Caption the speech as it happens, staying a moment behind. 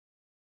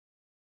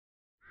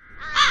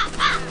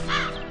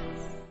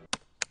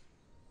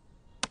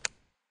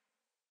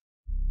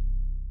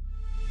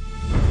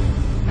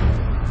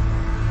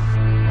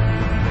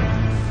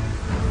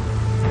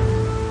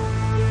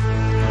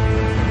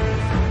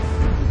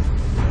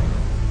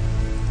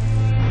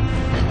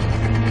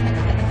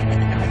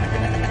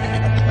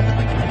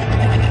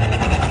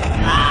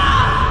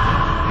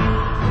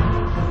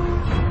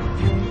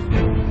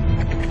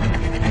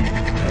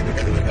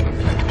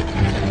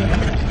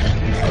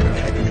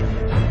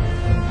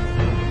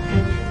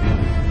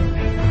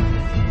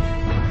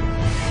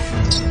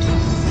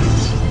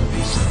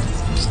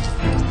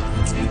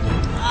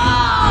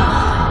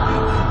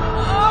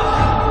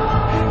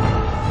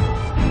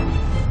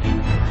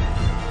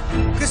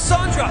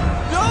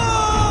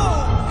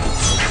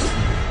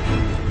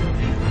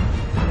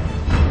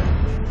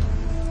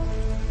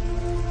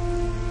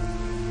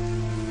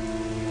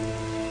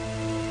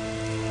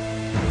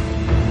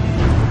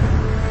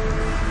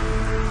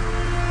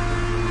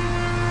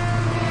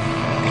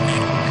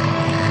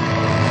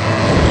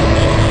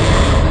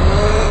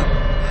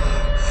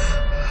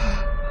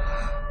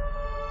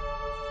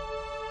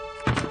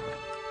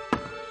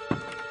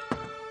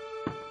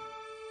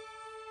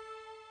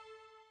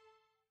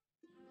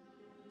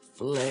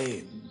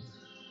Flame.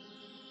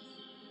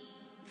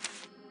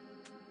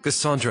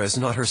 Cassandra is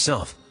not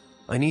herself.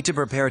 I need to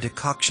prepare a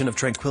decoction of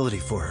tranquility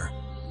for her.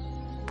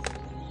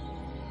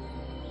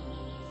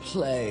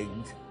 Plague.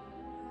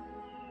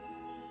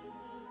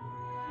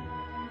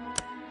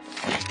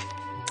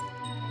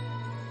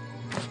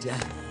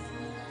 Death.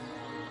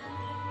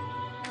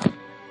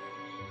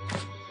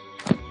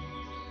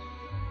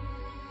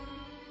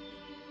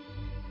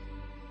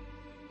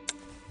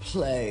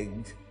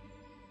 Plague.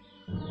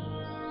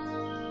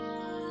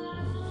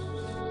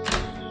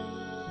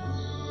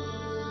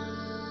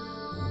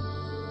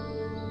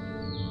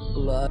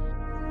 Blood.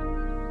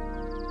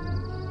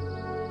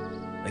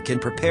 I can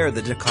prepare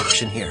the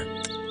decoction here.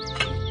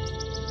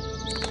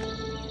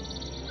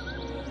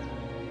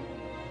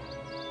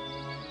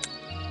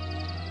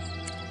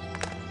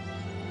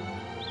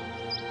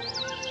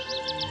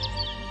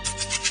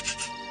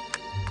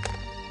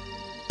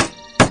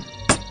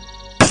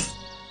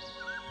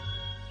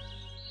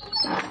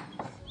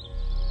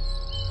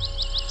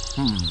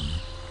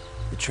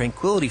 The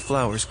tranquility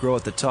flowers grow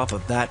at the top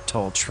of that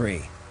tall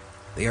tree.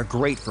 They are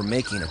great for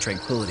making a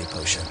tranquility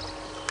potion.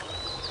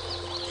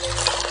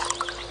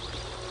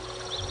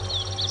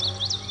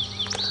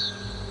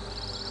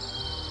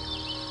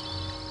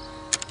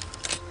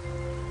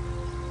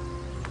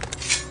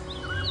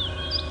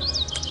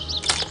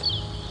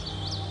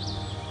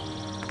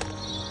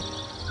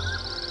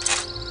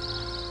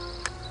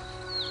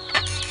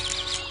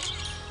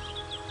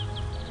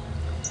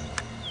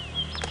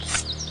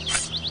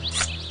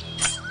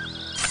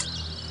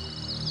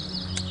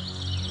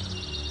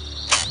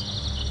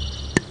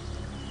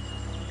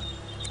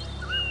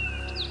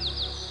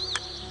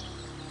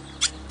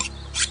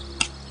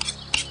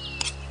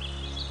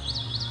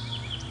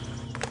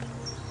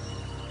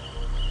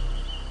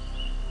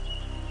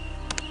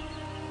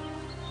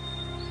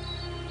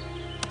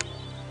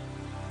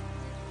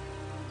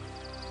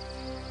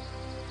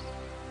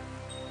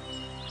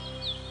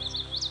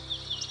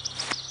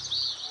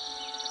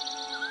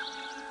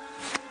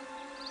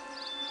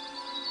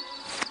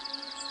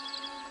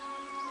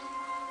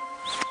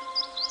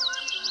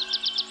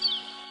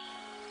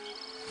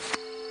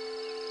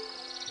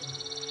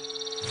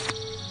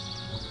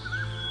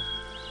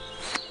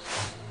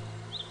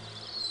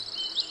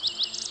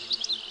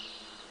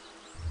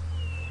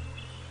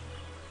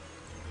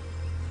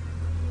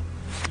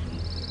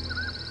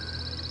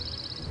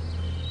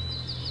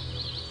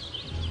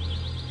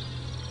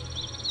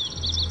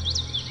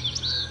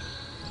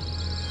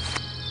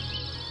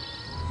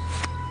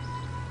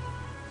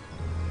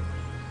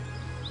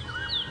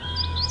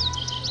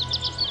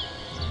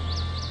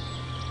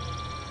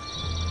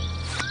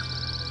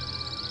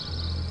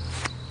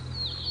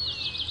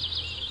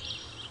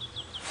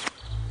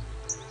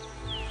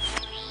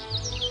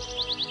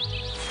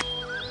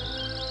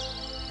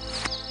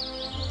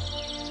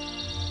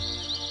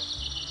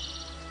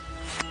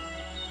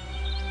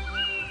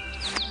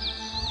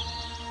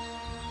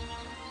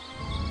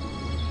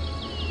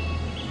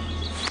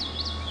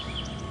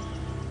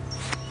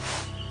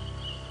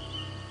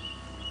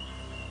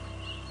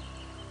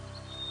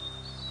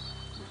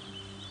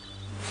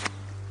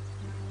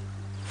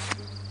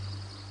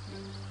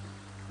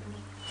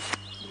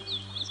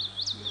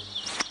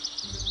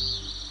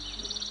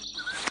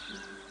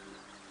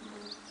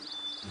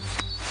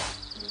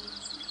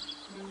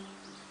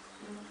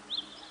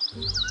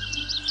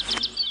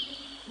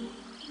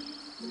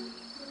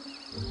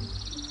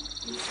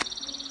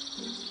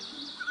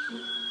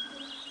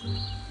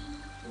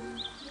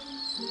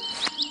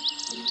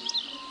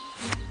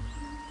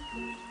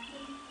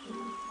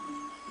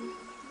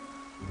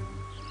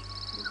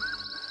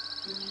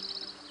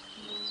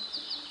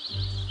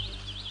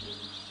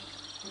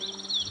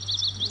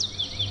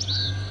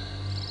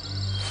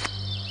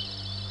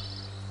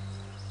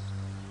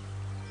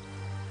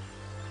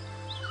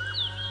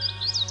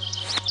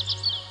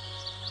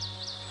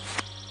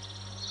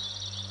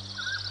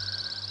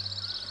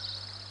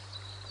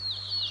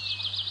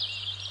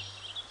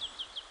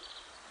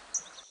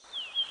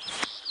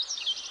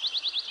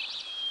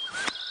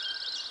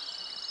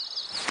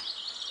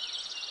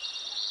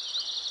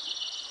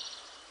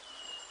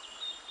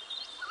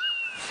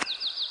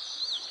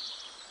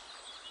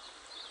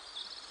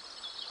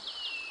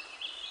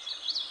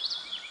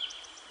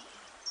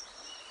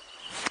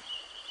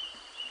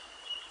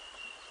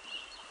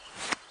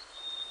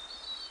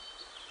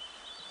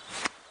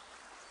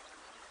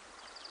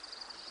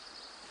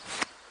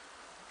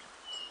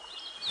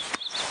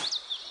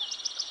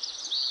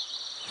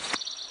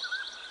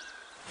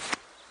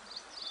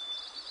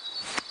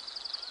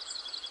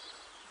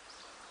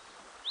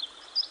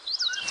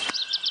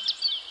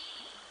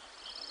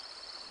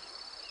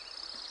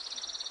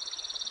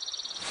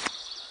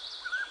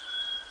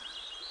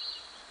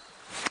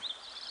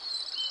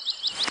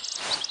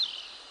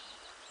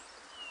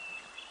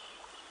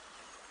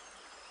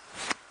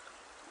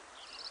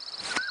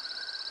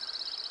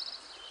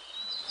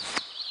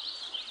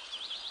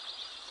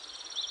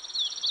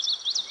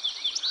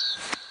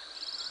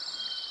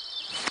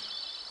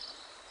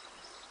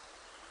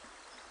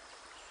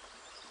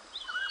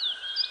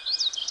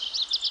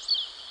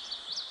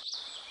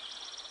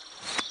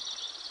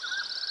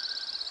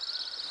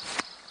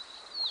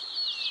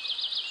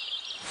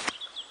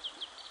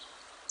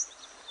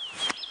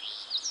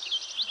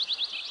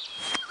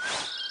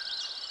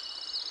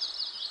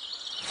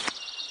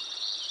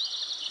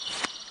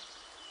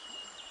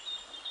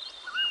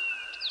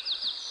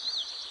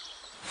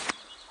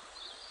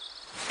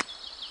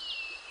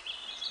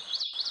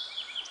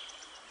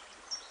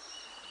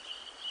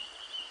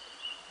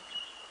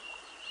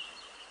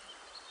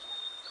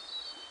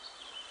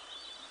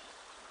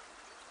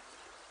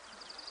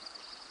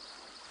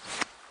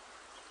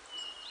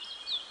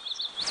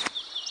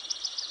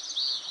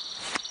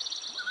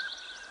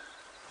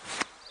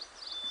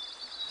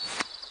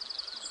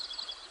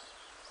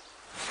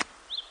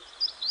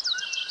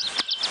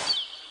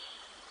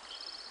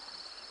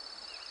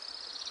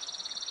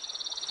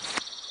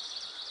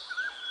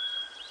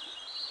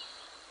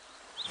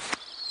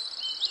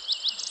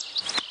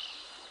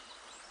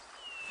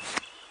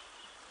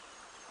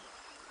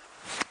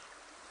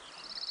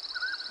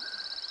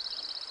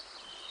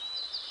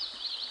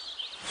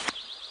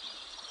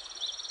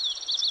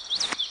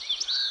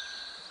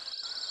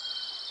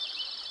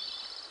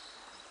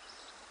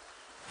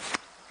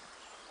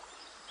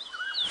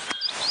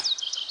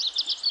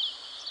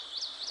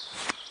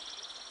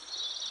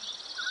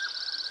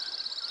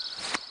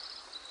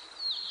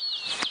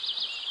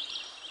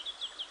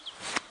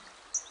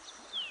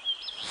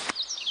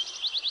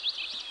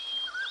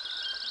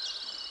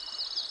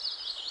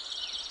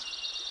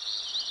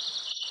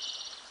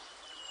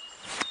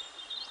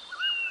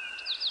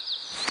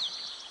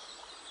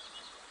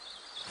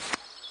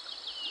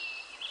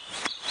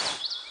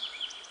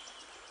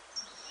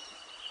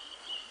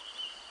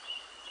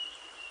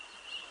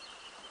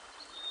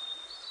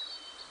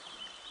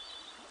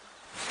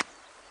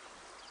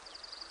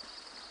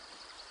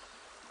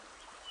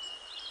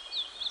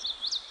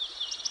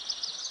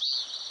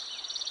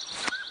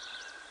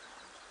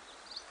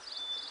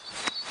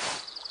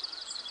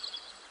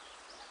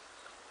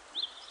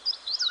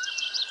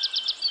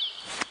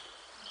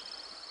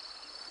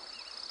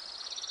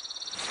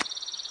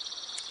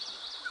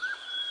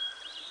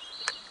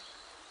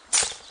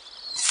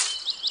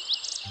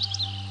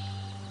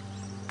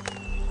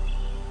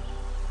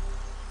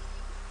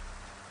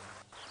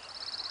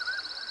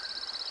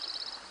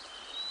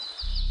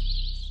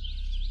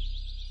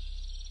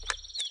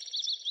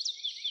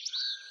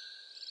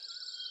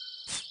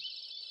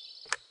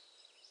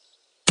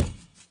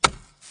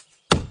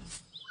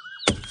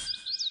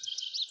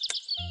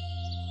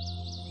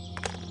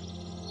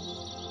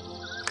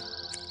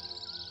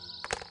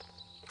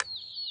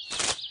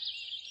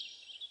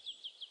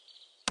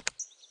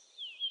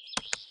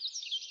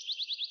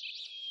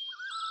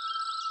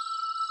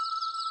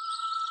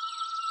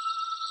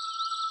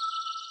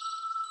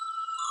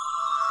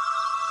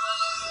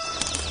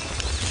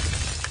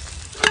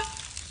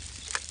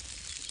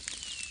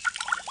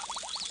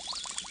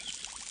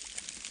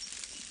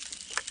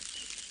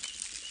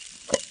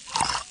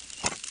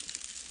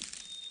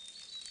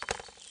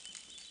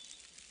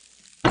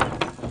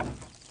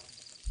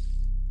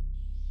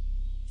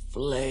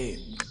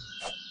 flame.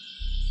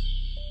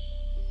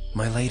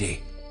 My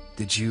lady,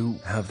 did you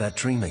have that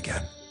dream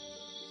again?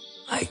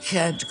 I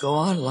can't go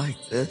on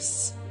like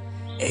this.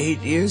 8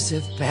 years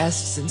have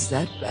passed since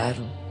that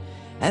battle,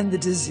 and the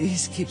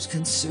disease keeps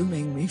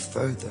consuming me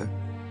further.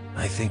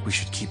 I think we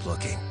should keep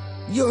looking.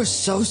 You're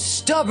so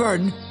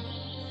stubborn!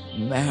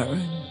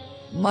 Marin,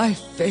 my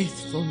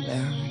faithful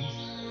Marin,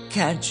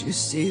 can't you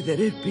see that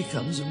it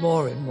becomes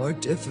more and more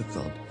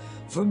difficult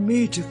for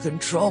me to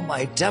control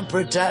my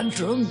temper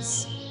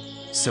tantrums?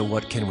 So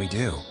what can we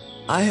do?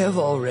 I have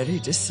already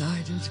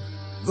decided.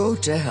 Go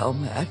to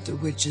Helma at the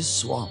witch's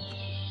swamp.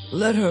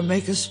 Let her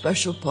make a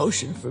special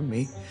potion for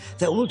me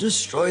that will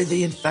destroy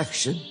the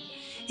infection,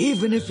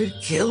 even if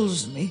it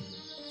kills me.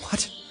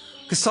 What?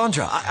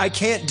 Cassandra, I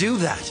can't do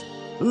that.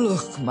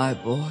 Look, my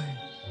boy,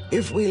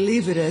 if we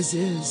leave it as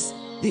is,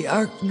 the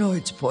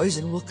Arachnoid's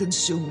poison will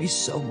consume me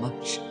so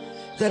much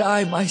that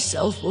I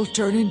myself will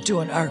turn into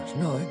an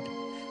Arachnoid.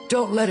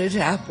 Don't let it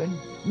happen.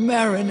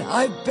 Marin,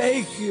 I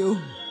beg you.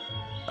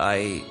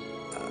 I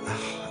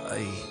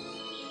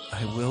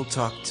will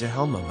talk to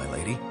Helma, my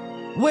lady.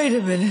 Wait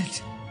a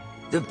minute.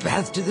 The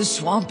path to the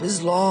swamp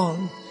is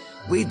long.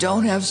 We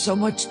don't have so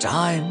much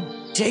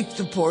time. Take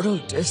the portal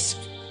disc,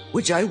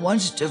 which I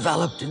once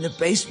developed in the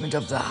basement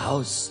of the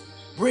house.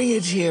 Bring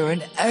it here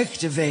and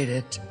activate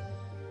it.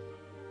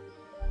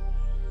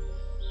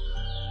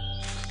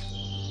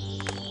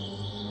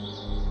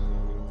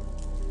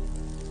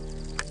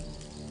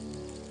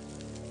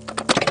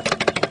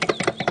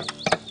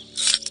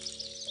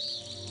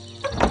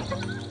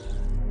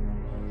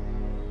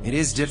 It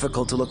is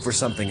difficult to look for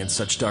something in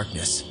such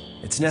darkness.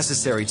 It's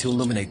necessary to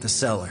illuminate the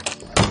cellar.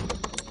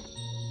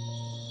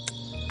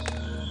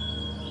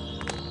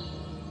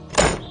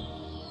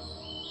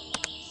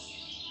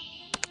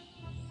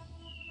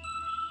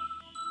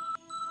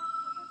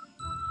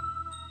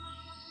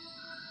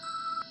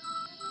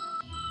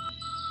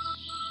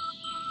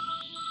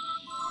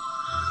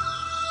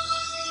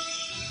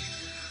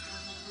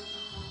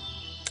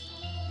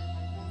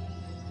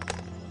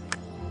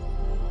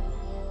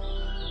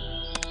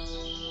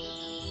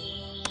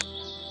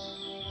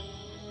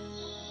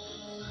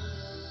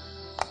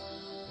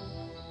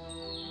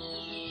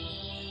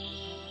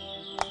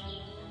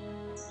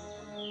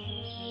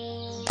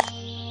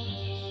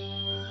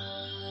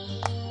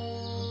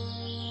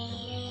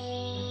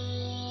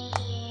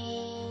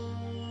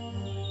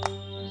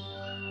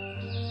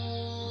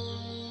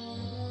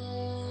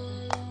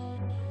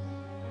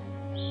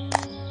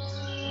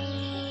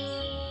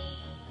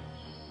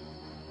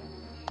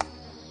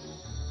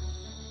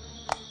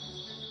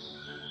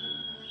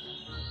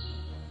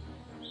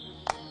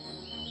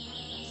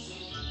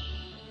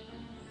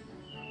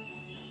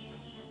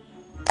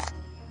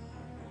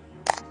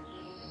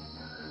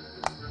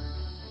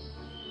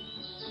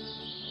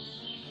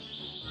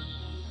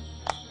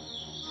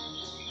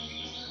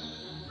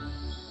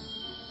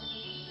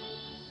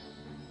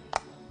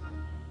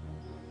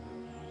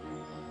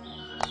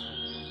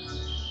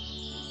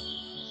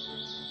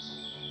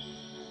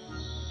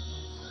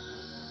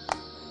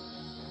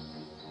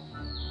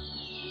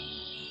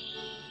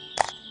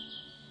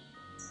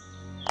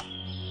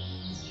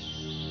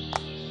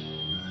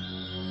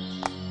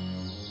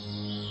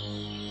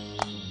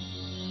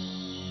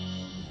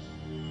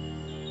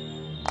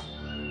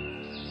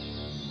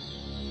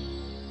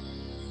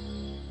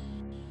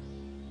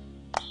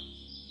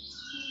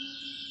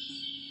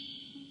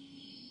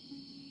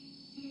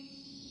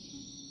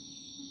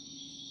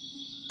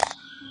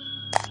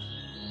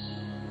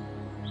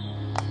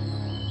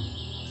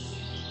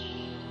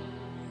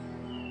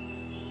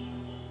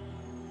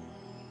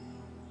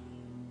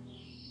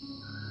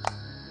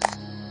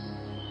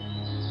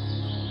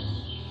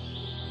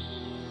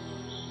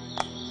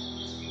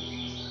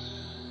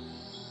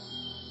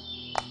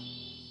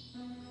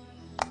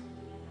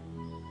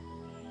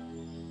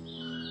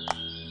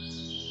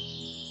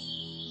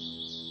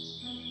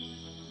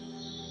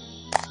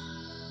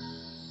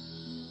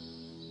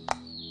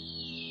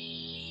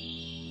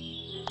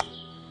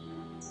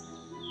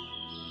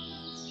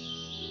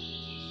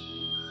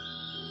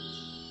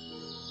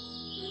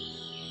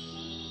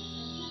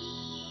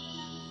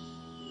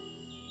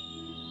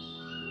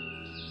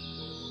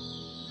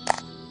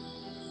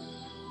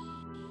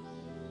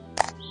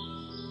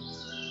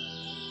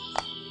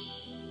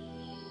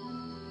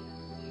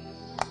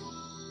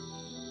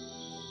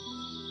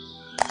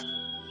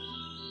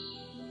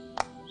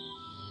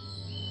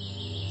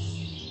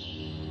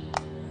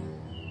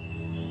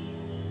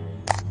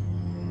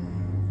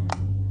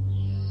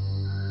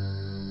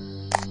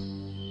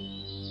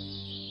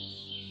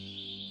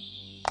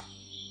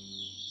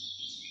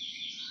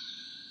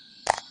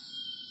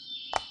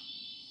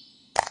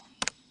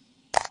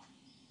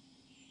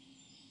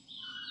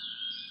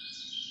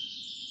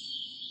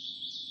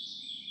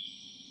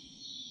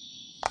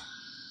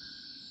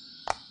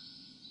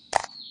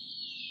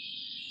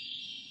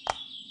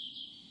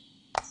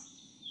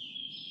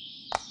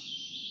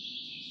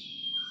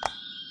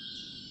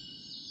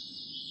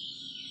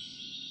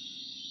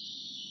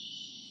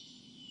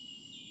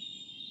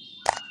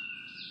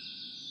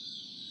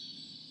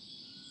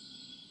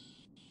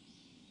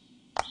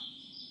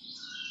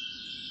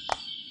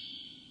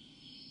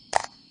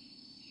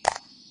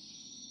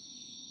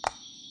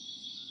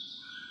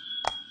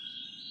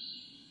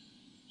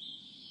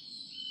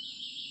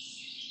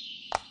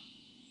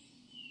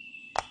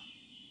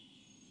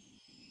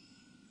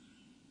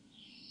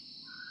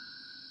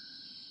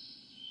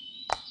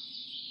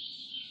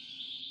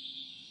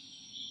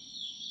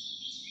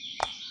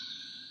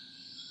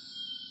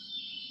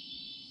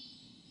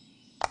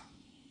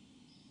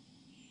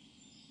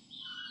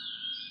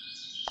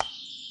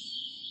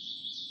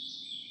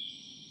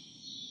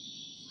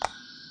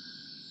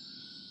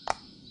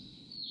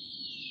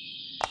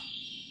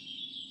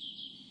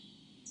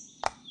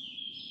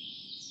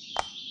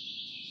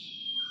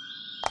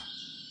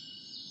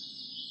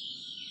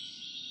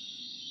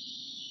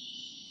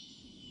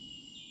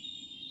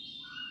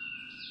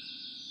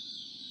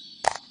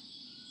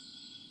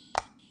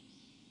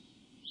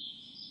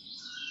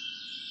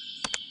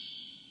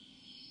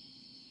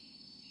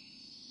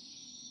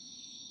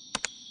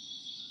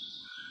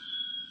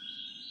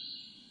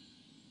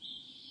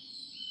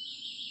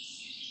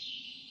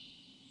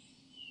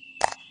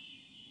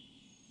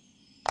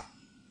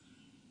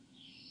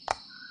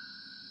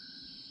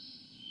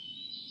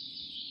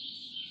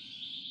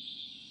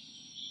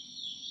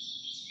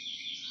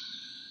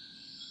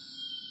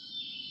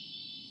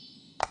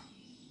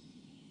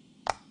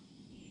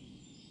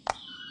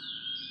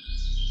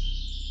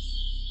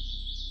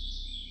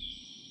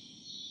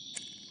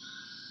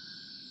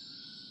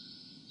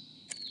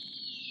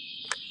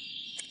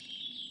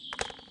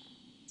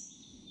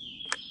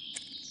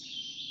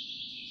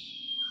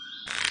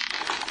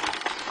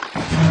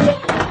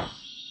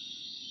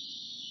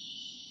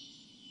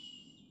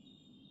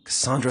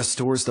 Sandra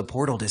stores the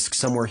portal disk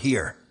somewhere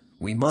here.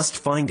 We must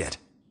find it.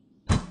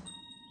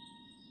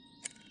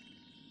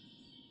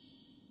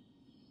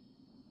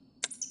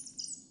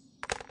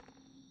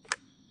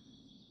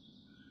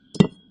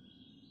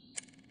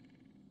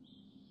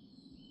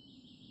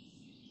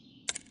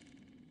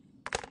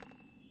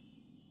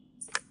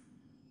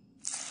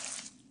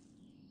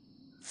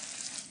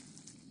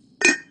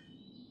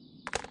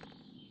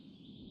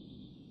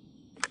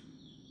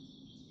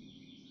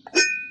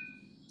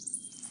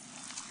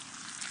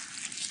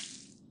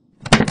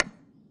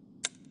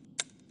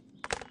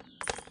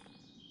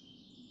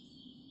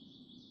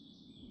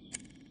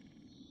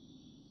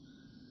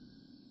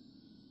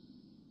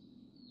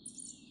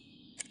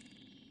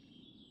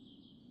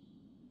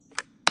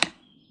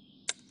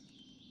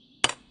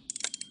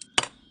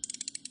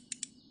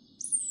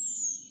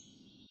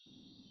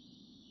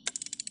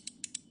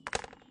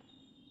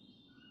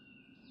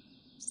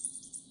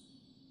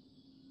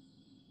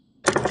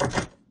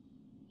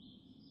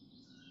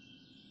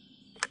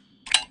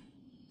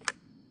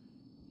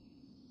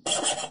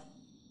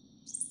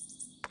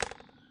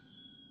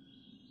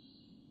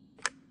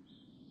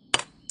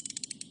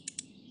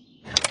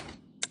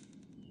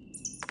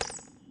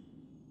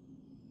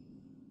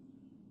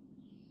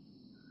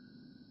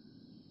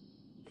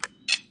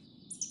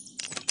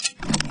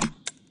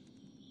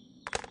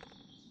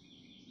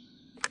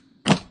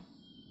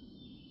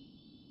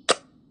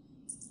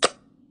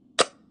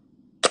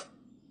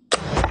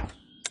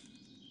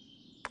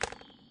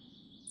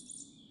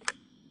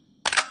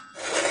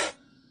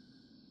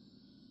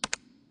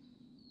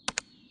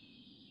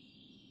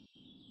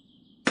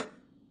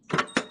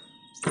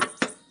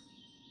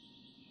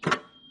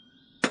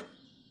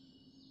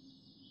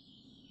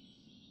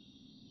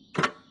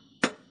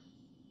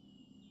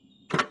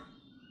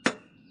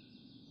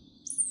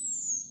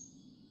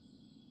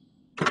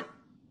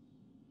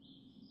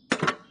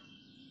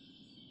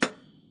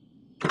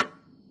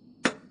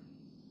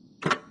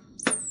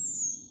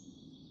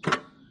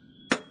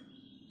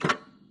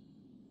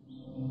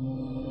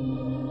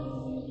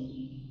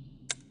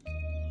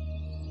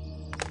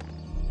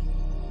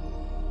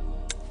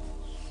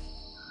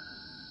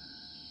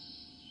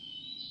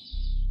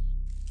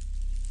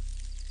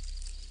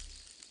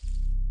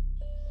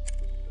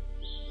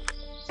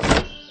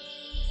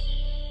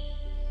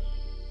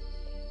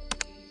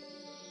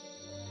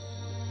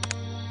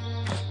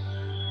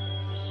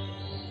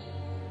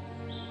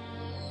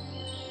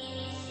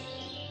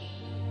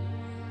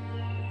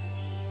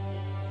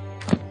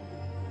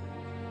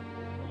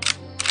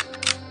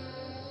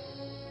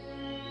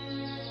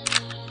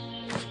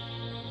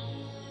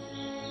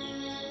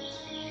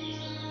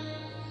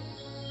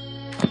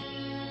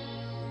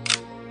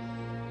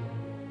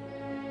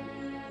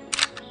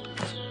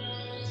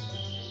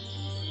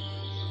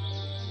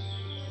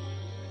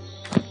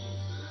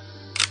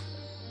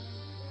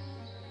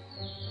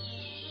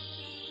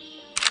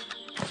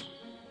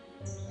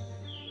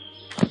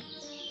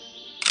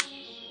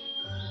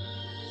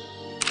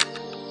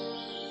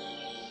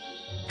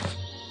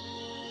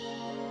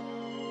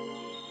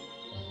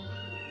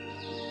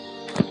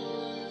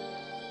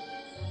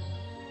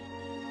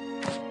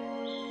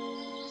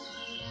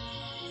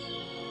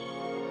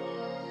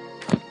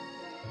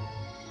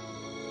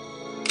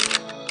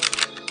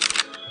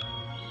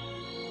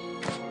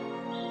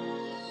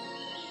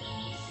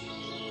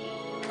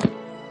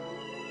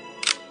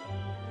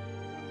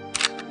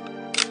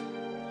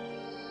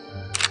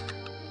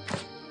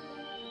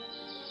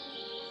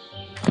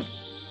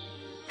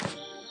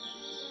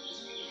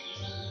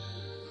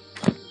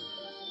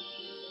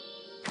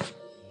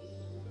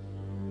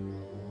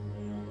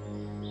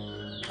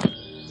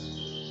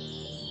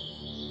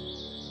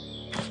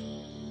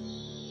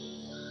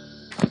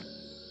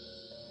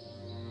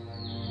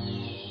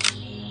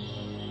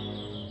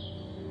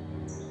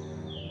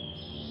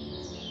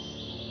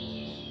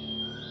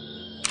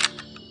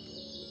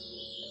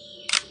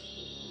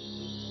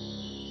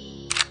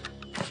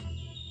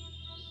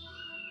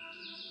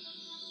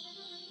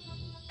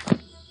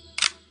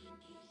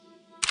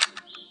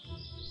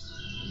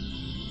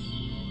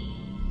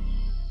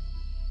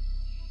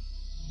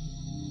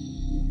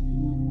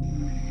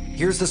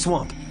 Here's the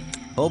swamp.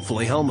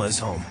 Hopefully Helma is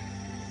home.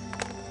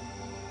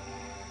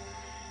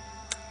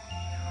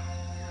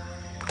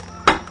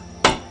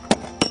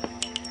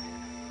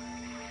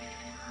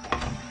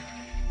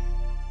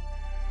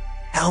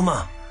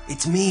 Helma,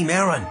 it's me,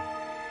 Marin.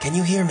 Can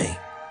you hear me?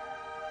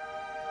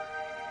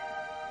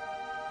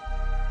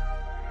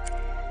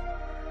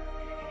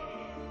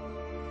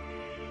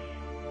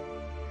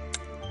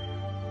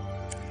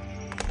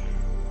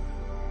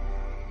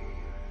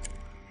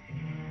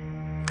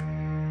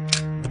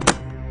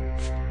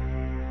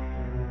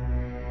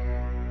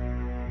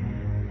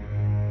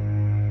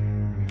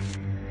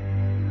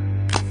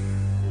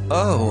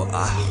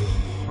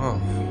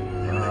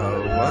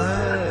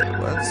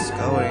 What's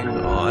going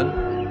on?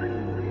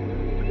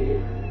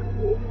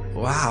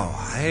 Wow,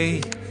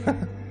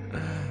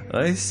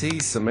 I see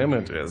some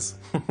images.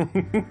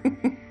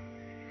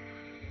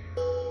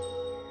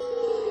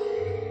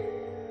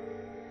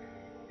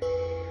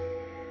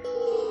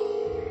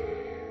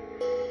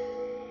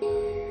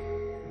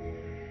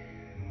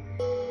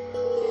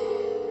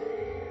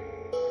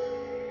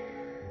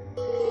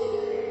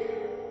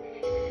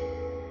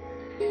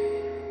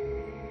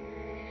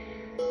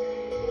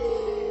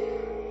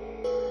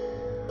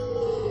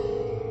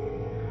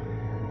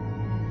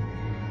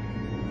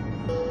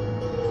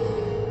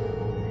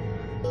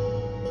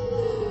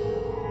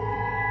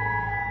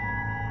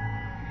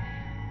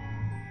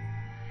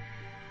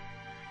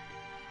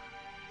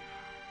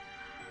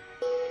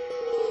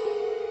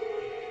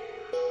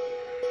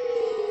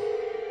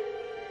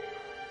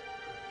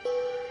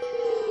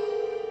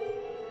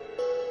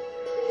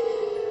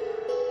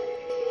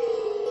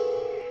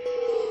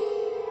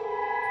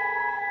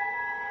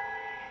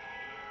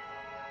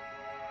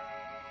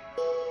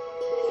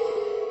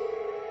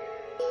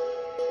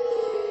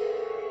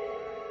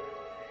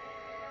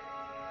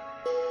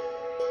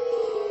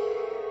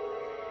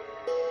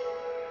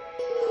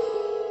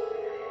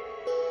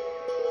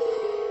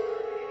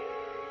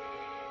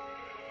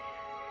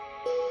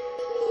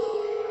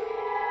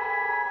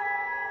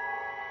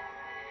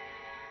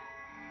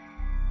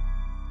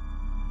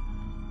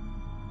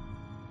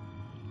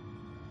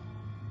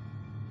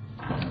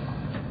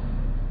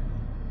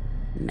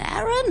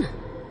 Marin?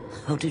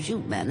 How did you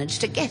manage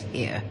to get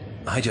here?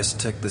 I just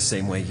took the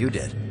same way you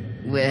did.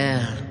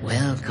 Well,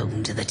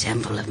 welcome to the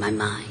temple of my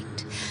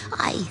mind.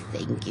 I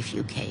think if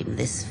you came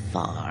this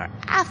far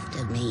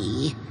after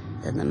me,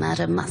 then the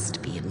matter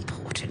must be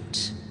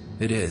important.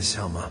 It is,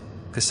 Helma.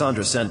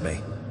 Cassandra sent me.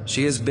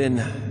 She has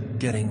been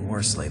getting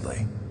worse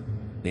lately.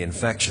 The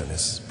infection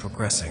is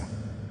progressing.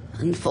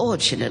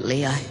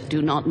 Unfortunately, I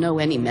do not know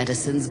any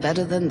medicines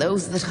better than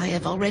those that I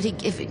have already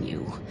given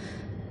you.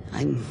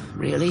 I'm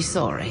really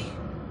sorry.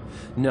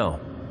 No,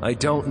 I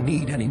don't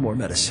need any more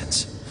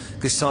medicines.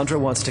 Cassandra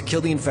wants to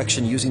kill the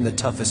infection using the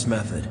toughest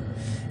method.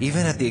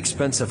 Even at the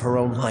expense of her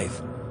own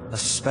life, a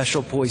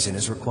special poison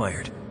is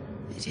required.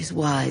 It is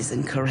wise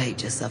and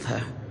courageous of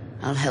her.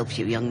 I'll help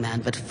you, young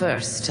man, but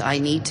first, I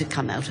need to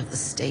come out of the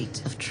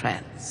state of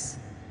trance.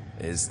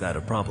 Is that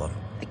a problem?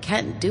 I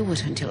can't do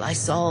it until I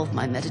solve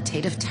my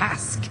meditative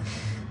task.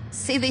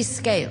 See these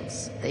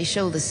scales? They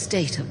show the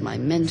state of my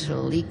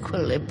mental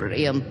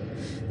equilibrium.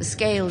 The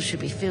scales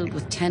should be filled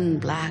with 10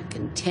 black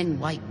and 10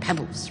 white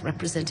pebbles,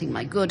 representing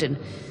my good and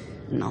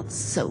not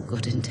so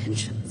good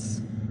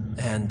intentions.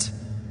 And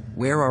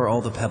where are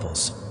all the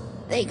pebbles?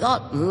 They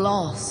got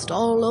lost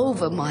all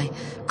over my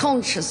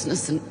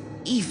consciousness and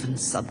even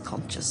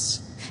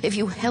subconscious. If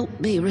you help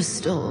me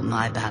restore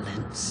my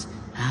balance,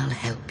 I'll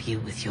help you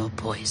with your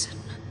poison.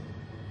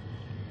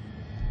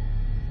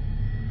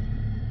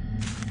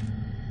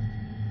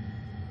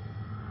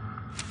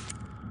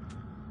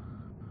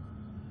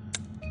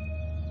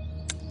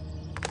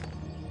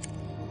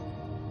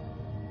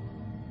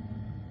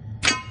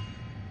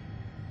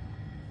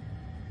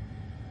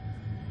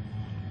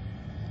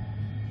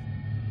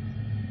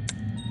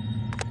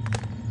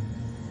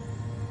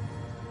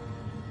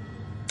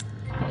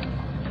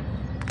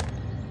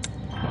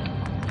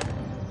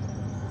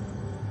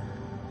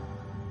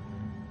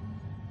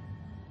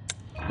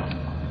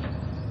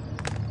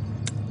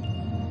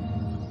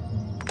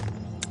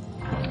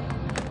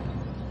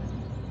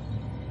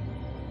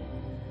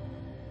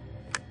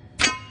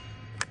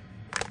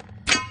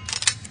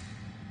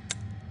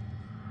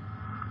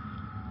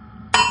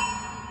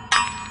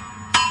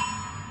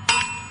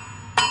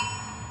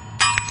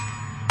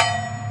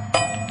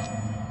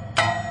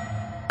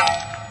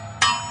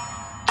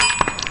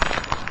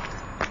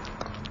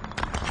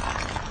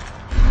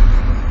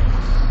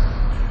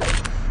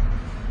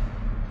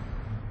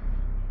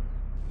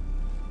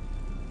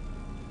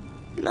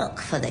 Look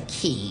for the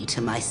key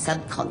to my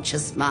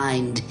subconscious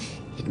mind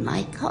in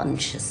my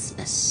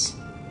consciousness.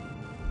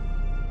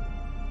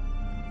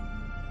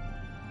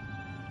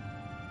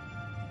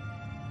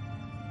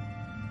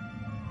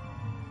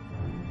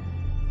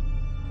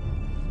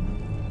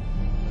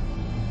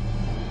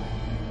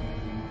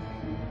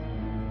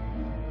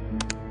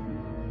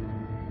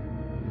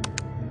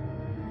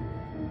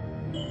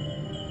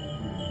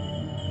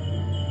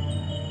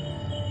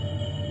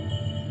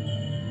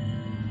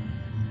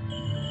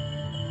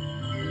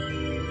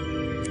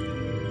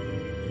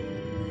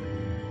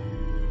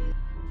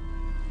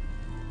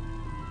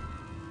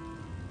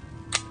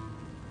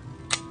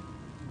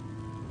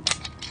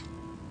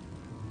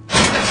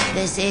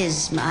 This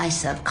is my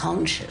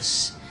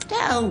subconscious.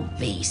 Don't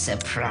be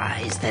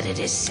surprised that it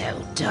is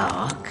so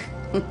dark.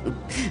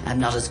 I'm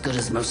not as good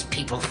as most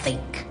people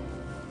think.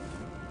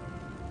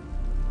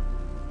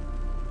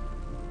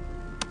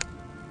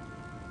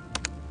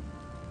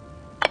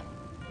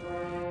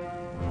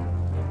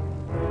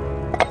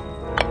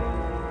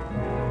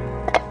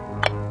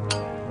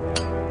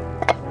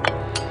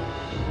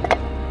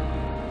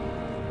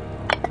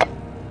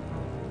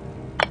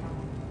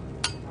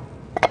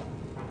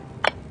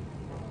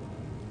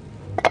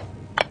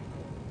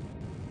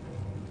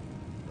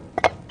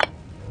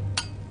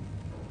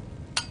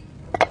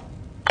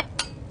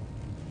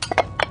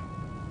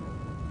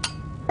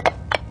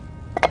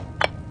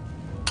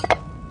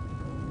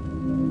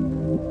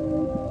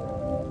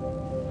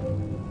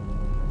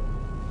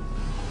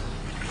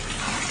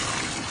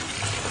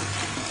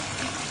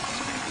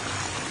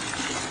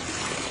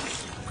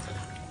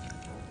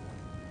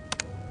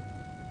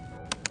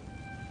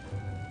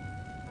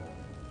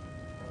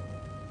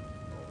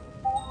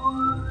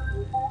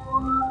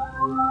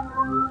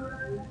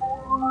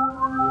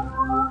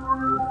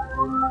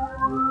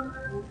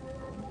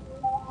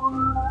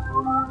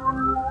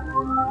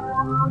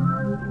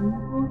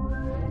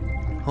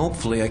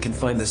 Hopefully I can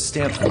find the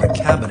stamp from the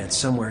cabinet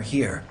somewhere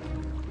here.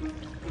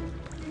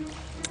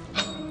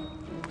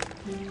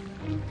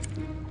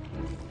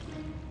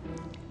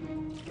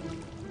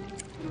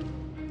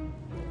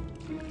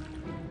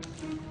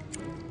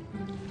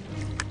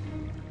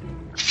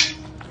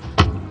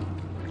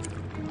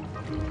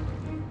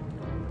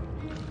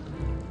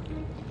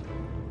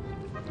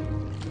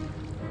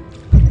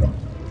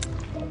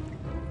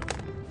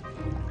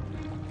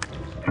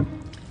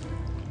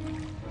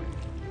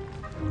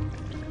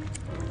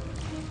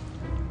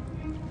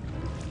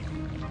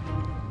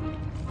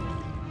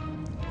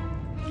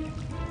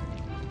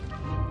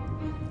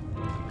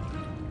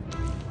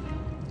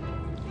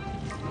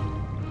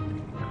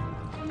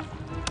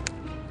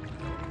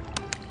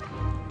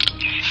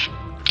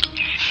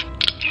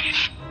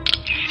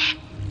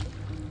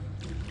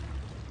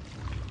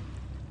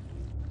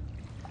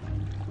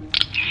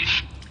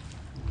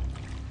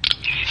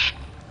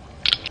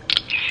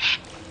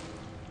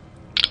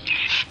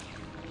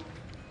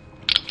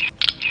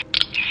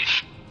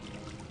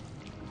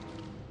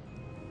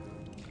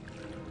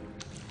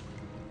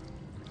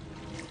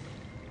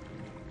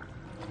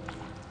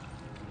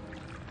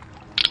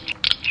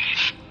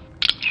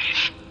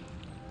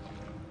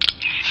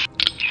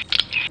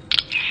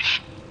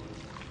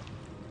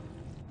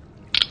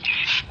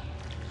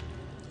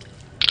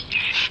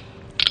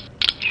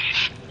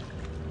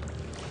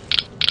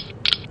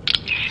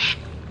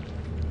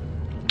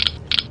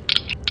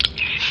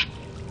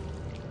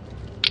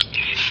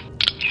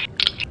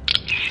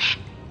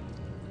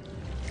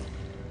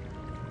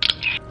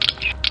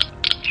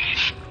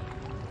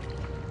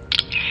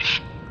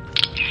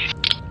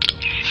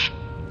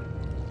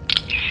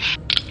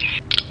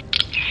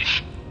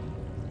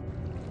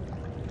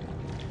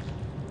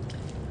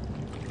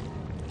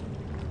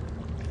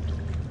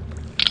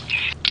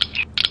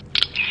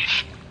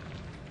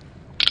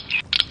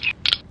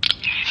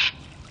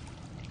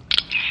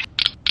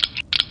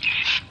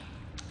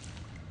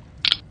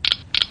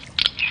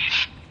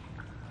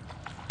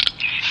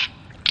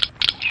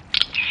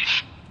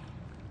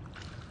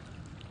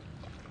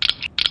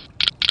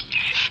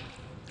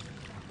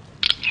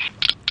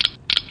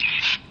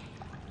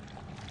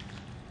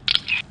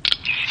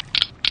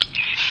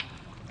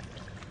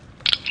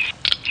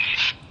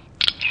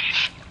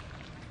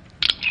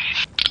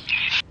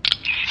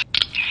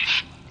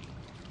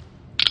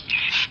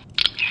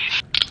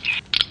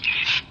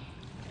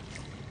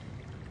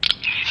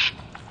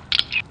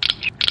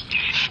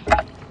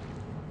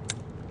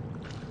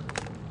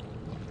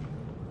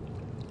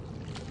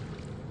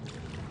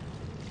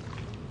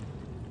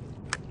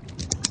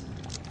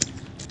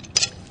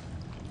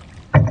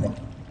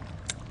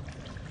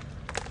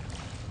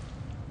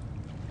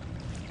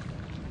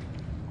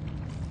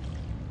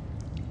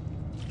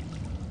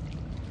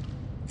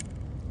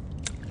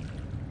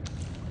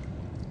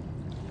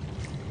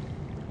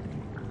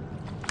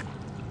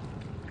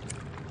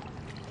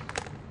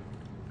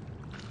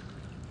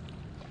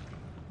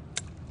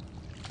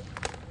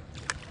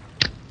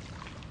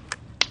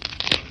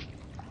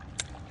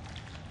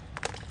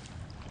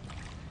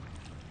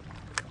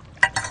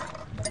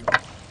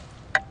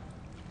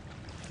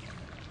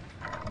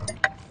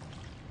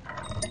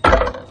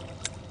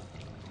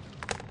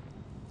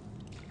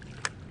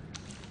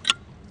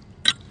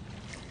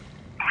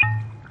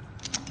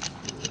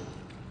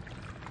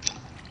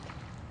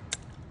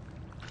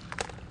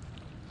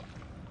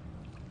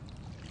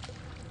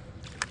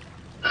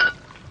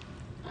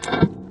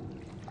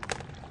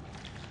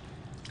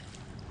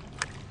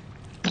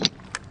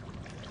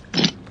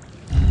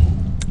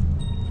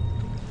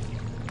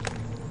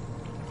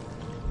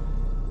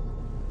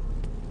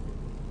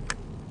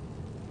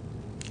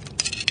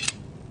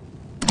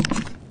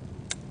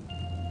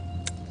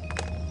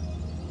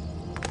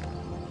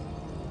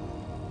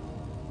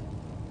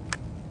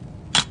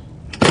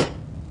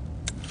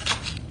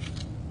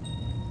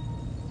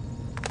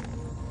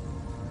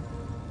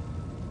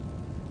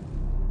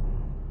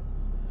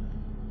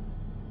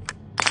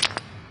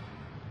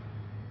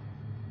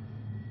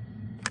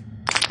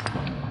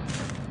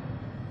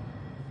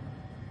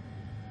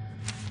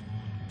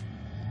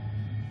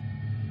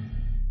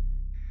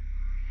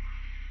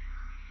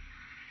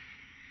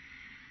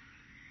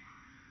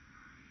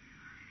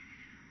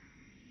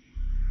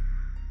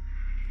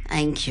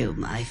 Thank you,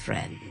 my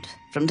friend.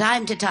 From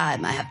time to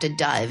time, I have to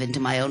dive into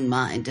my own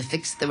mind to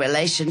fix the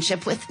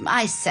relationship with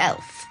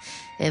myself.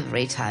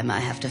 Every time I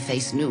have to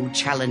face new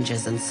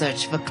challenges and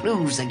search for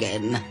clues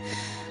again.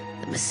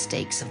 The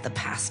mistakes of the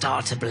past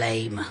are to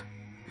blame.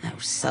 Now,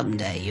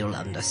 someday you'll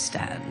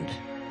understand.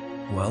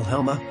 Well,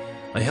 Helma,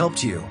 I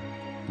helped you.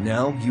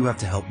 Now you have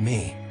to help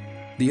me.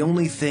 The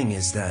only thing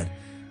is that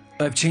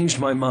I've changed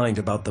my mind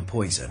about the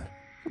poison.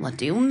 What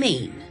do you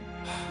mean?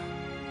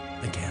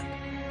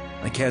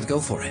 I can't go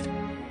for it.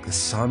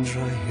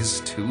 Cassandra is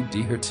too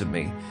dear to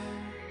me.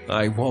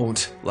 I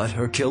won't let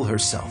her kill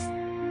herself.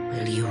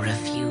 Will you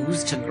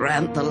refuse to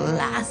grant the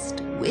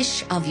last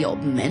wish of your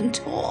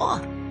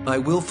mentor? I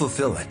will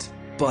fulfill it,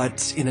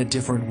 but in a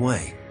different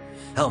way.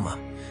 Helma,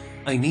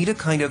 I need a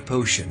kind of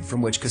potion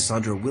from which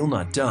Cassandra will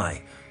not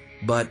die,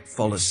 but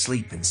fall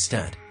asleep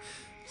instead.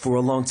 For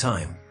a long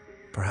time.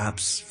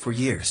 Perhaps for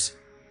years.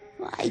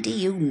 Why do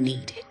you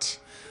need it?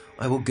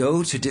 I will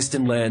go to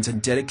distant lands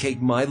and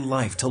dedicate my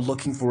life to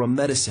looking for a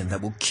medicine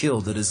that will kill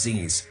the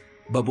disease,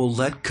 but will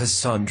let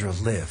Cassandra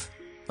live.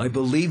 I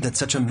believe that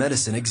such a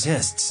medicine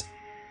exists.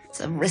 It's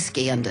a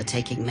risky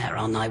undertaking,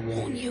 Neron, I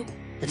warn you.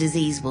 The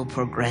disease will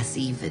progress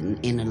even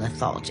in a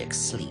lethargic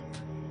sleep.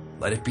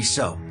 Let it be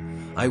so.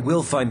 I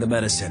will find the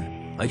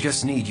medicine. I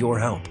just need your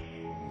help.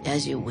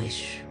 As you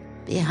wish.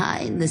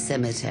 Behind the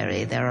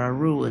cemetery, there are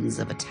ruins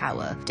of a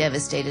tower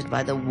devastated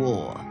by the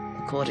war.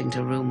 According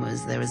to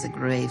rumors, there is a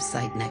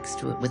gravesite next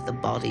to it with the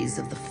bodies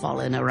of the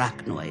fallen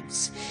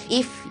arachnoids.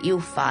 If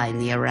you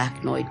find the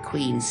arachnoid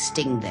queen's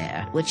sting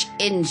there, which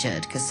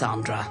injured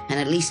Cassandra, and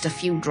at least a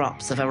few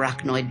drops of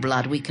arachnoid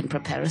blood, we can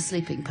prepare a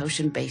sleeping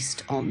potion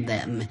based on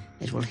them.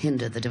 It will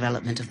hinder the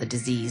development of the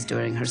disease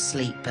during her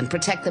sleep and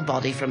protect the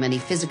body from any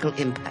physical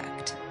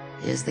impact.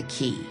 Here's the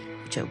key,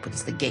 which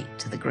opens the gate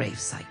to the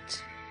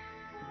gravesite.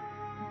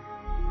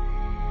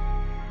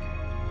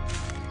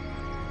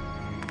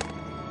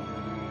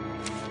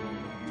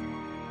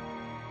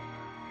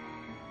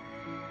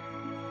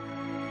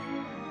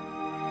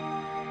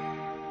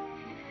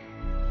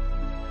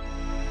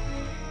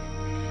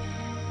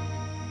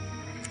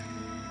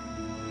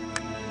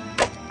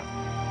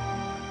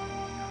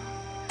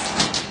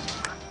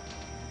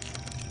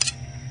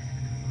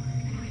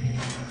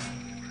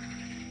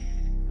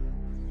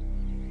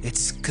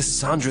 It's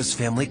Cassandra's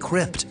family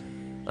crypt.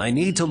 I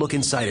need to look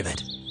inside of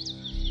it.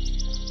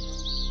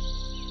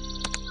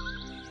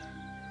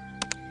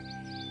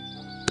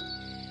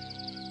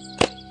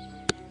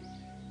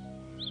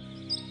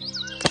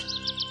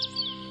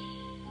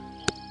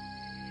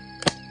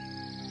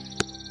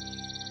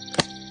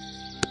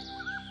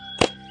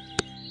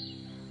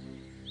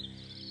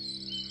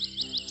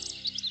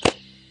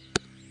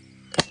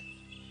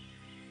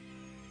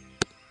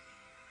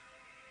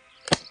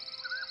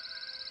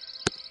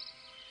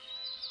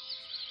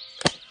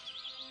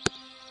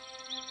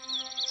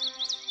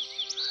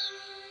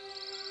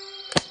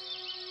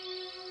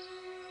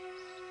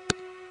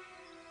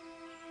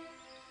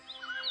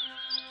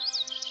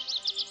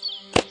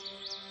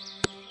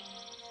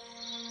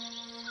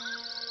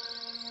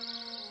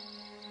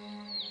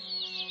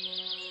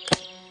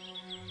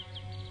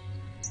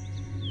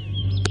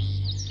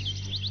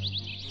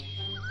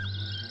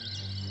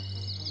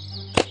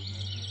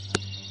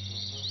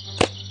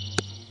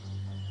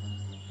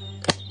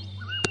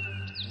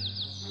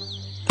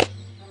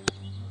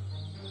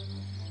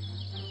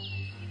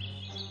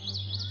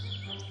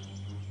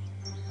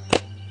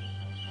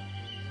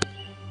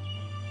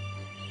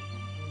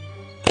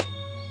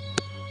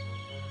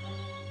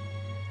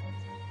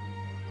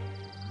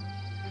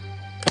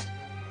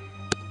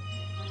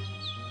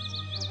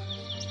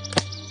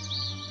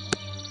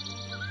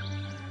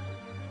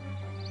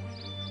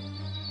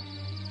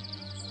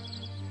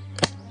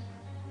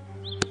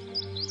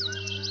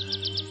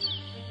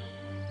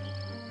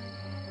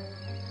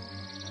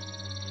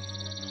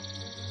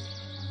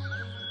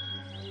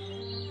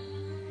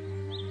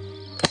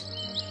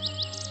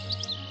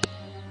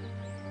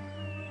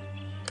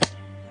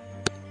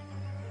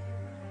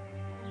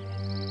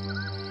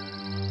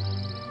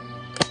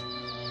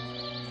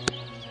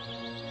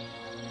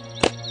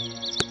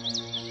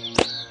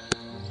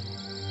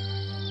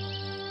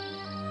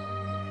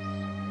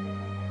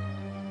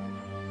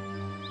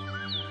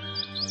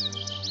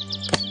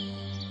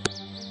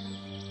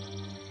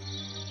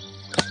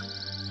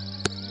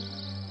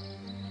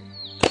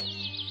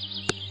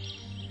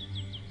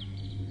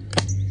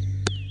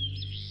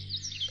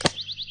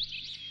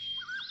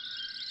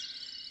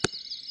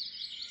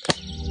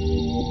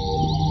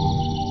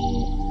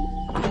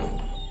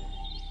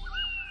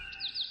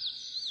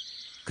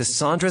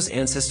 Cassandra's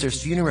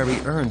ancestors' funerary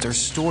urns are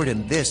stored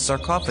in this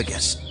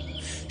sarcophagus.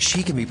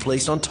 She can be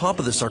placed on top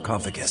of the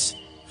sarcophagus.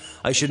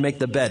 I should make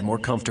the bed more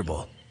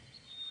comfortable.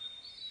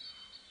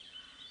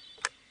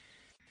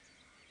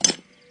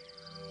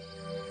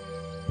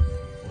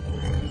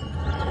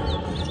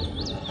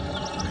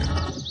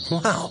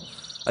 Wow,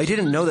 I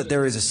didn't know that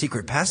there is a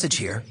secret passage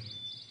here.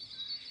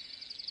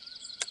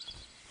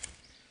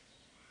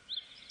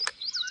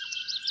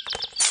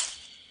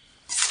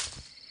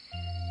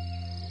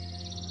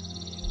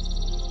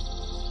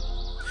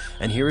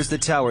 And here is the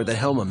tower that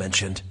Helma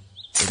mentioned.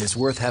 It is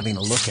worth having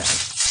a look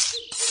at.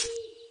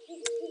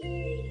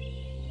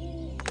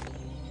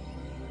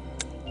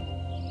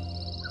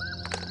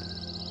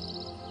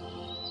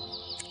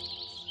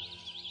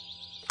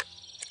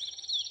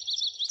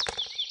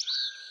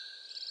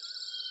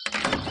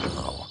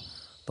 Oh,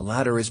 the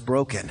ladder is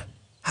broken.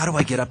 How do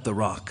I get up the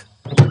rock?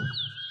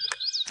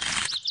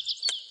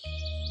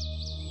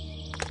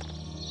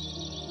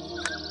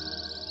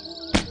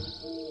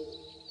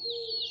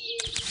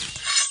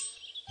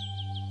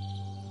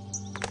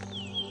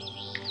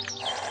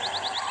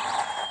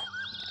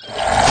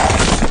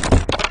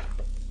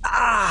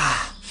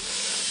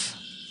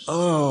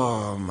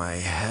 Oh, my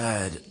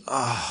head.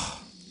 Oh.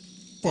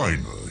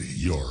 Finally,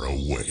 you're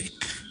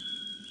awake.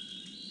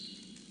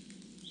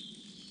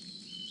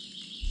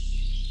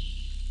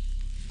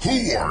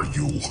 Who are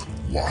you?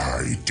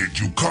 Why did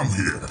you come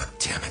here?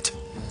 Damn it.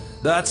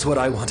 That's what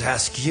I want to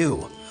ask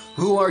you.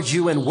 Who are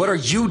you and what are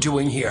you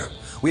doing here?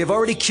 We have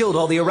already killed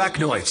all the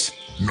arachnoids.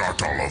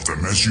 Not all of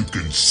them, as you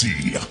can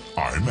see.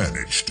 I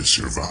managed to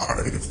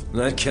survive.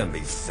 That can be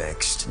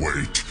fixed.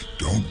 Wait,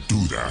 don't do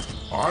that.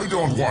 I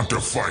don't want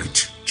to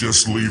fight.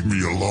 Just leave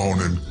me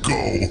alone and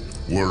go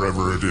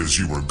wherever it is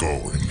you were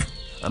going.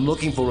 I'm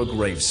looking for a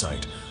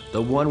gravesite.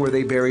 The one where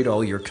they buried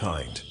all your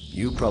kind.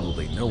 You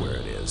probably know where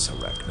it is,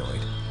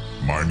 arachnoid.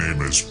 My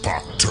name is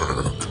Pop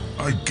Turk.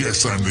 I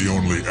guess I'm the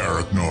only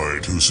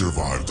arachnoid who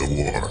survived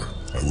the war.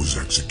 I was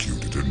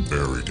executed and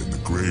buried in the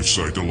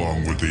gravesite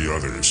along with the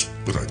others,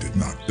 but I did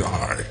not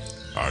die.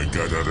 I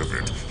got out of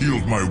it,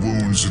 healed my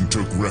wounds, and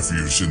took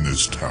refuge in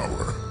this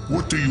tower.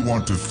 What do you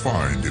want to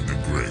find in the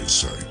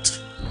gravesite?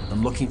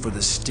 I'm looking for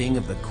the sting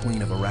of the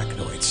Queen of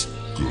Arachnoids.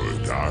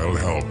 Good, I'll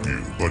help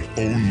you, but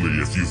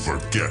only if you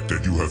forget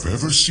that you have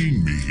ever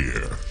seen me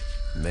here.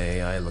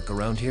 May I look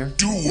around here?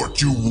 Do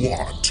what you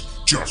want.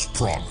 Just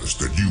promise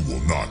that you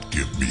will not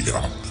give me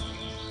up.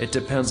 It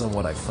depends on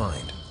what I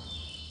find.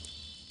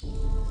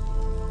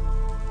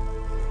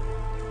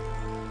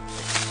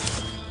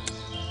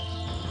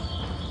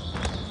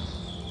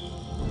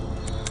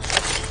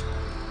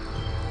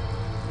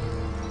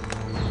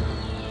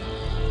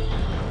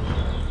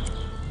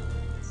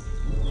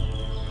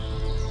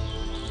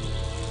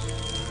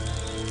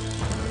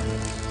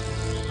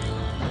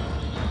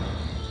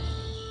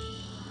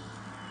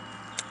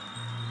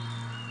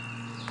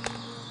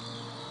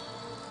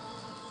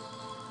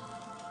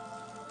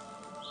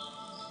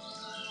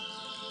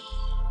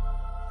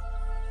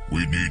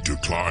 We need to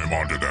climb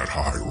onto that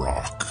high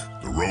rock.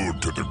 The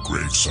road to the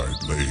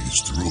gravesite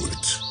lays through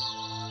it.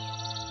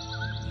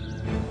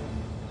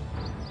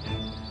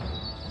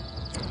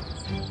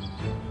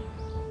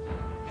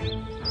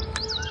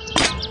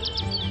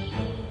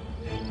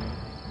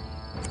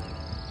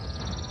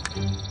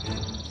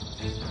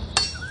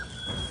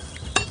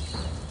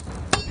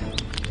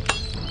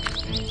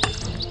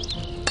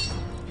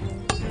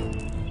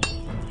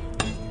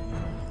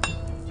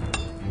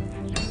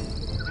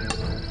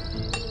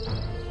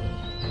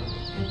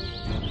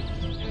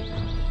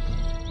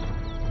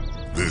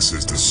 This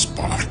is the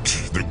spot.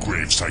 The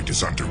gravesite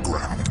is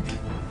underground.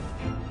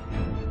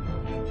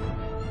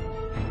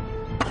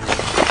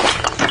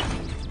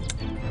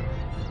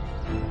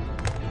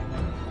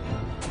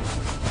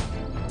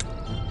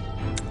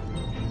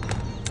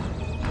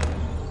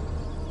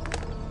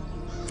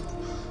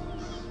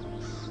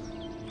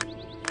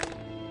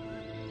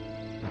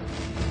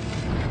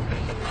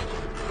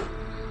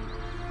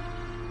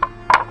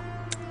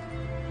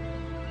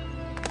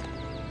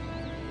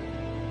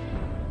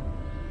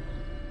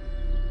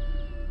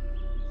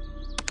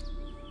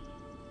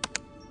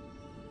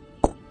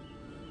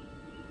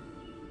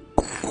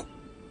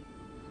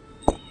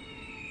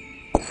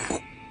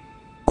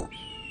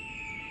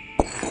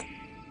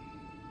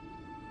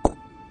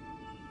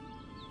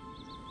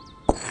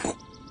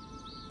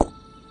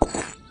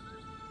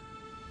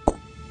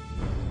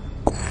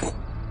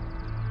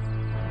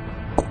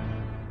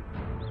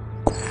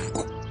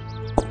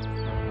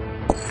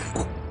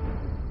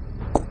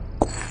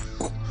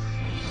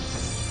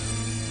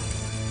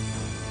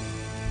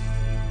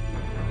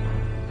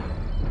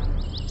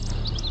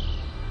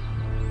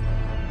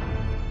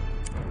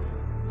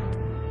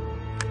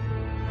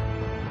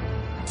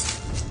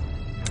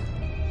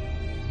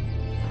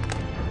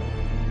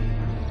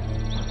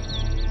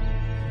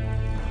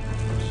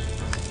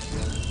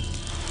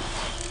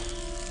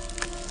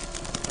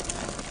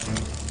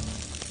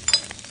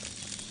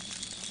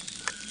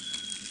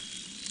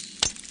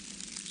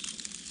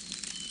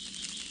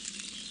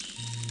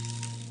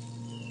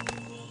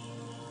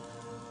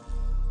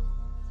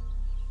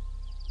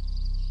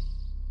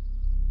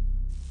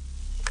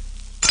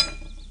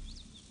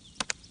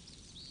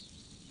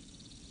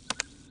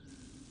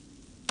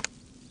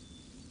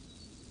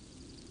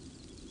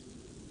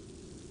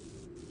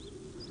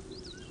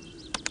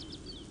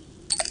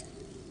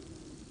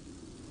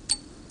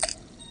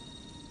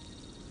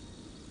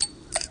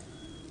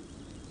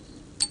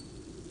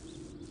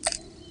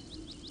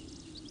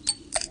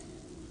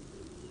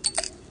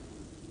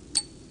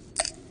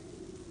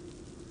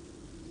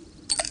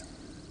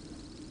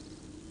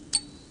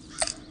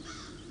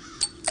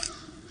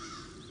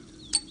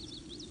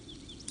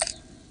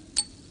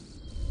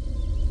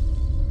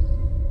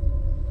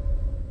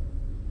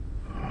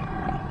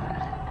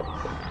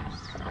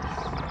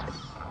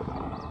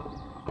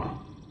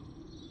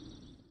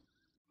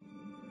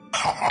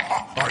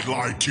 I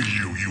lied to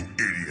you, you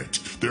idiot.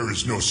 There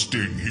is no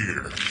sting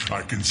here.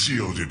 I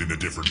concealed it in a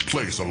different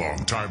place a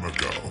long time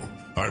ago.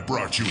 I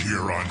brought you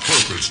here on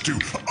purpose to...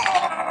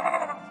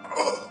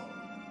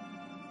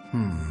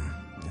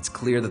 It's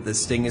clear that the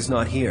sting is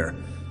not here.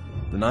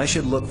 Then I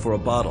should look for a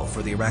bottle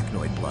for the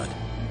arachnoid blood.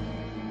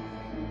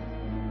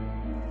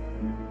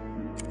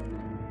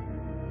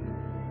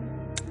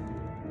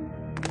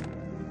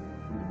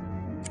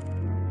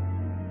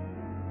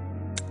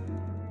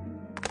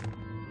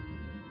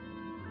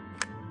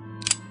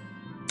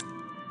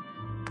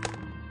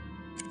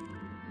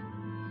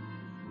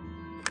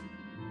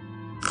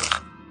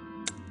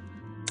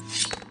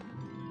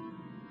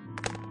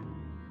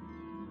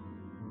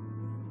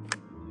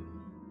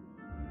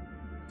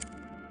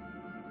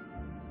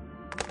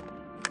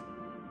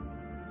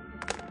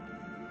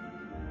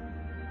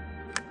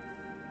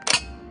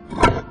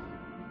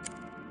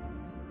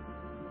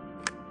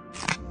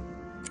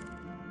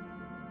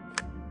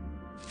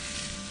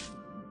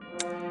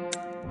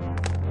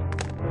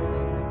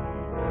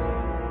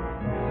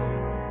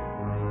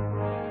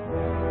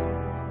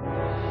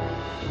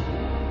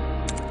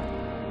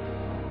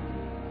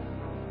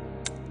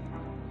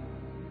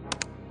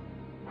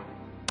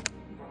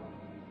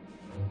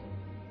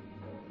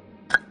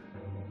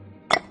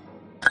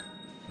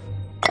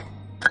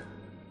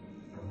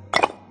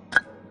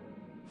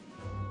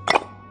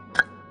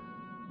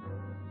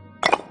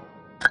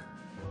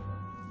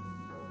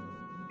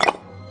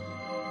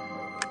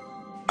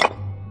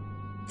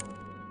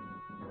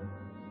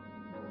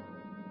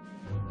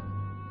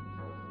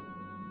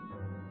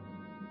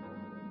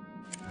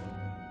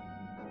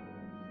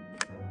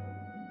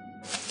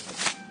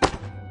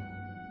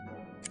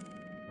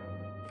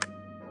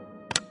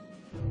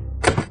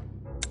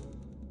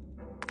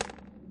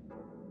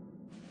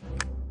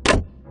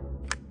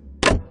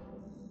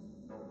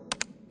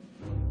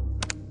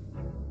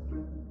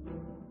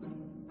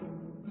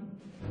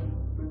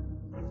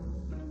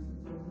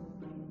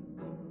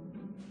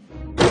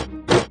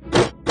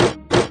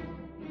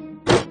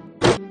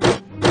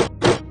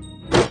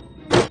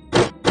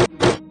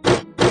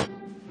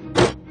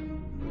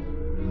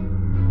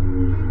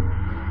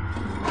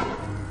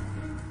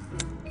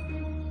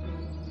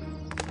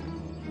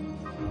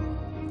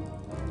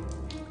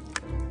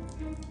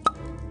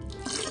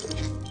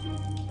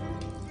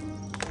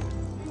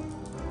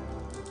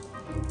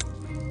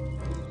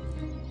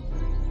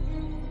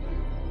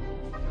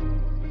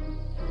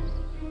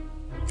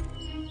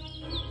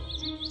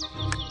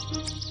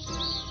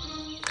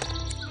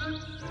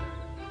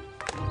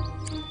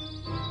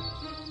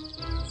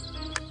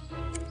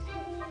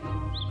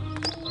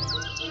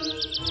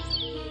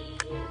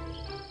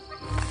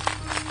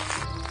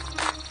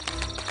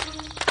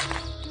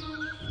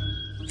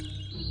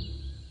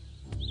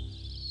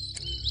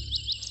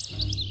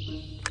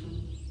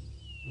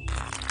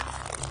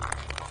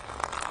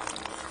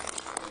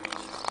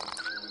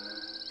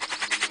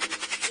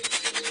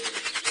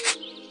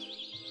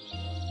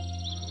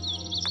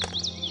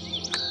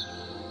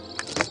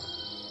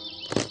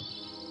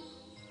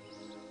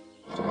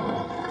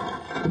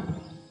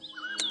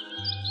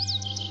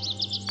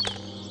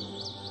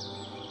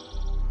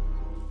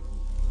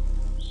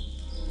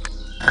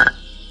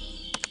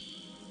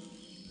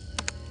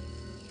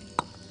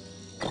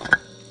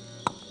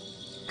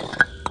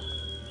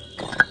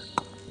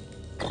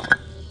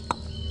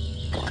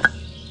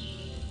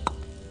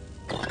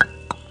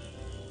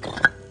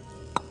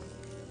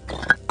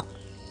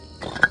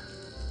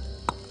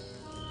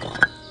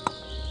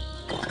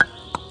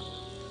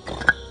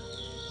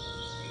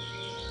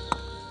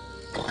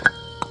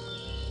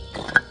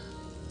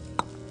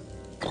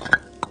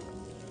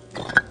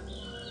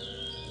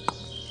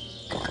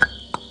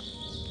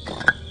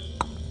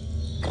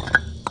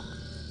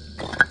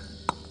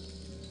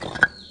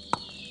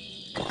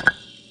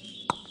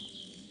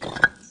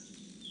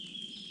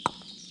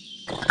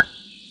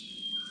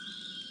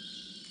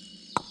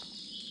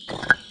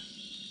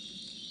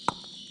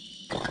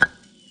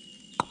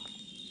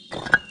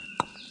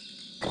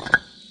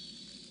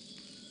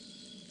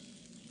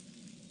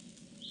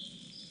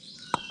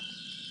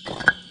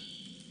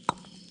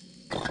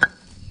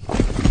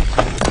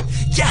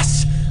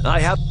 I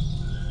have...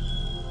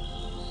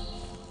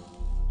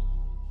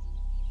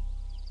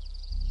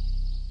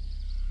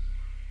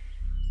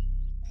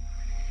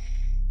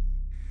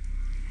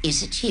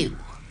 Is it you?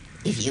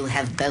 If you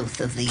have both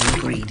of the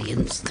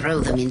ingredients, throw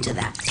them into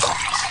that pot.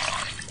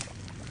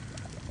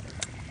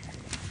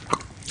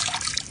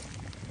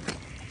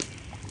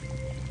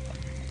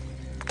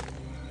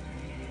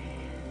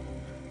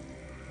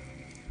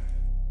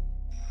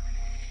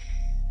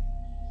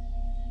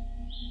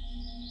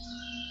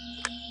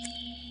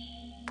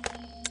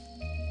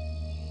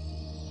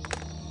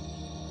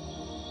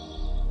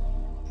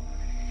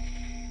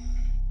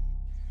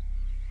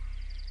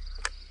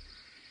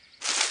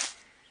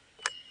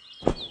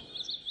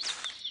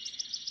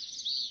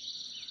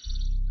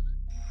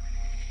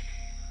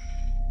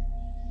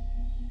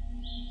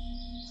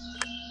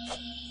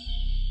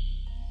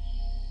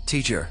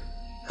 Teacher,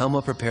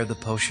 Helma prepared the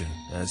potion,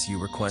 as you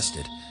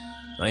requested.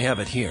 I have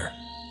it here.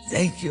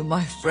 Thank you,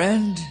 my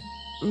friend.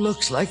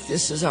 Looks like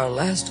this is our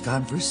last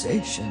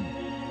conversation.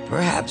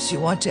 Perhaps you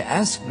want to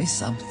ask me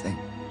something.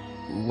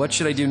 What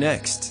should I do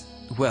next?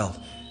 Well,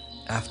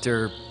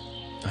 after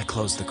I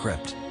close the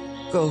crypt.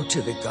 Go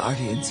to the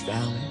Guardian's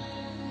Valley.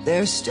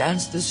 There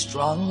stands the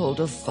stronghold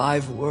of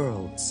 5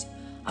 worlds.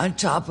 On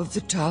top of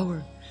the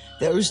tower,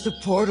 there is the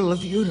portal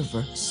of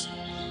universe.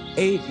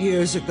 8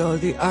 years ago,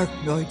 the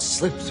Arknoid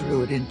slipped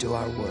through it into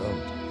our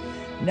world.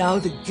 Now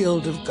the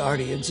Guild of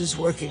Guardians is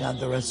working on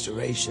the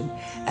restoration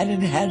and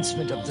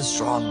enhancement of the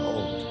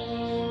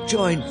stronghold.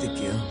 Join the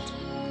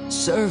Guild,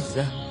 serve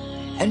them,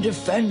 and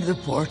defend the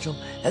portal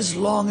as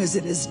long as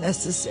it is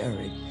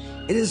necessary.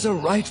 It is a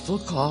rightful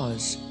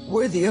cause,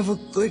 worthy of a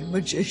good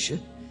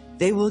magician.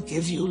 They will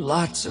give you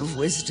lots of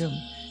wisdom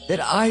that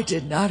I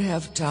did not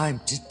have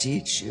time to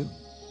teach you.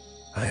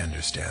 I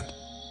understand.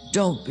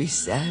 Don't be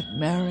sad,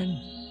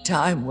 Marin.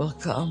 Time will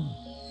come,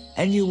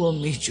 and you will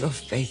meet your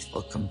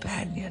faithful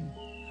companion.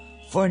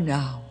 For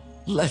now,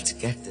 let's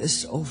get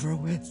this over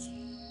with.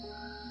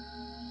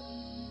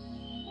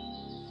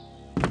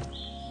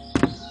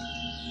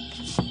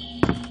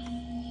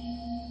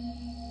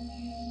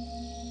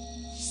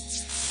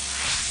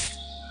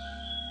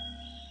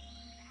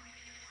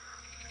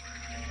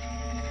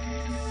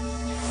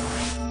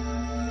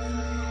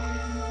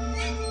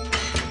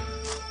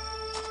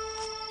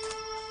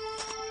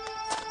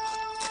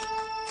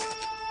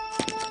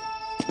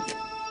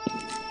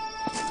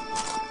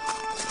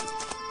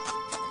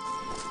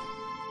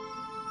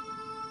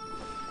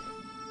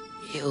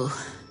 You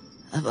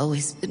have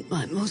always been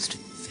my most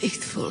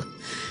faithful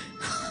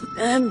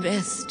and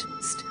best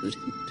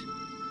student.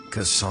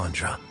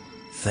 Cassandra,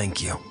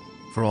 thank you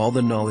for all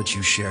the knowledge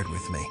you shared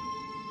with me.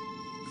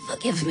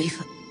 Forgive me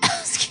for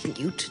asking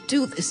you to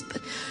do this,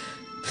 but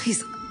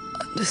please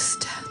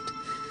understand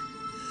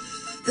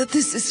that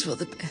this is for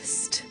the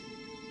best.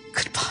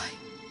 Goodbye,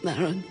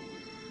 Marin.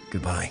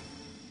 Goodbye.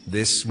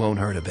 This won't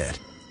hurt a bit.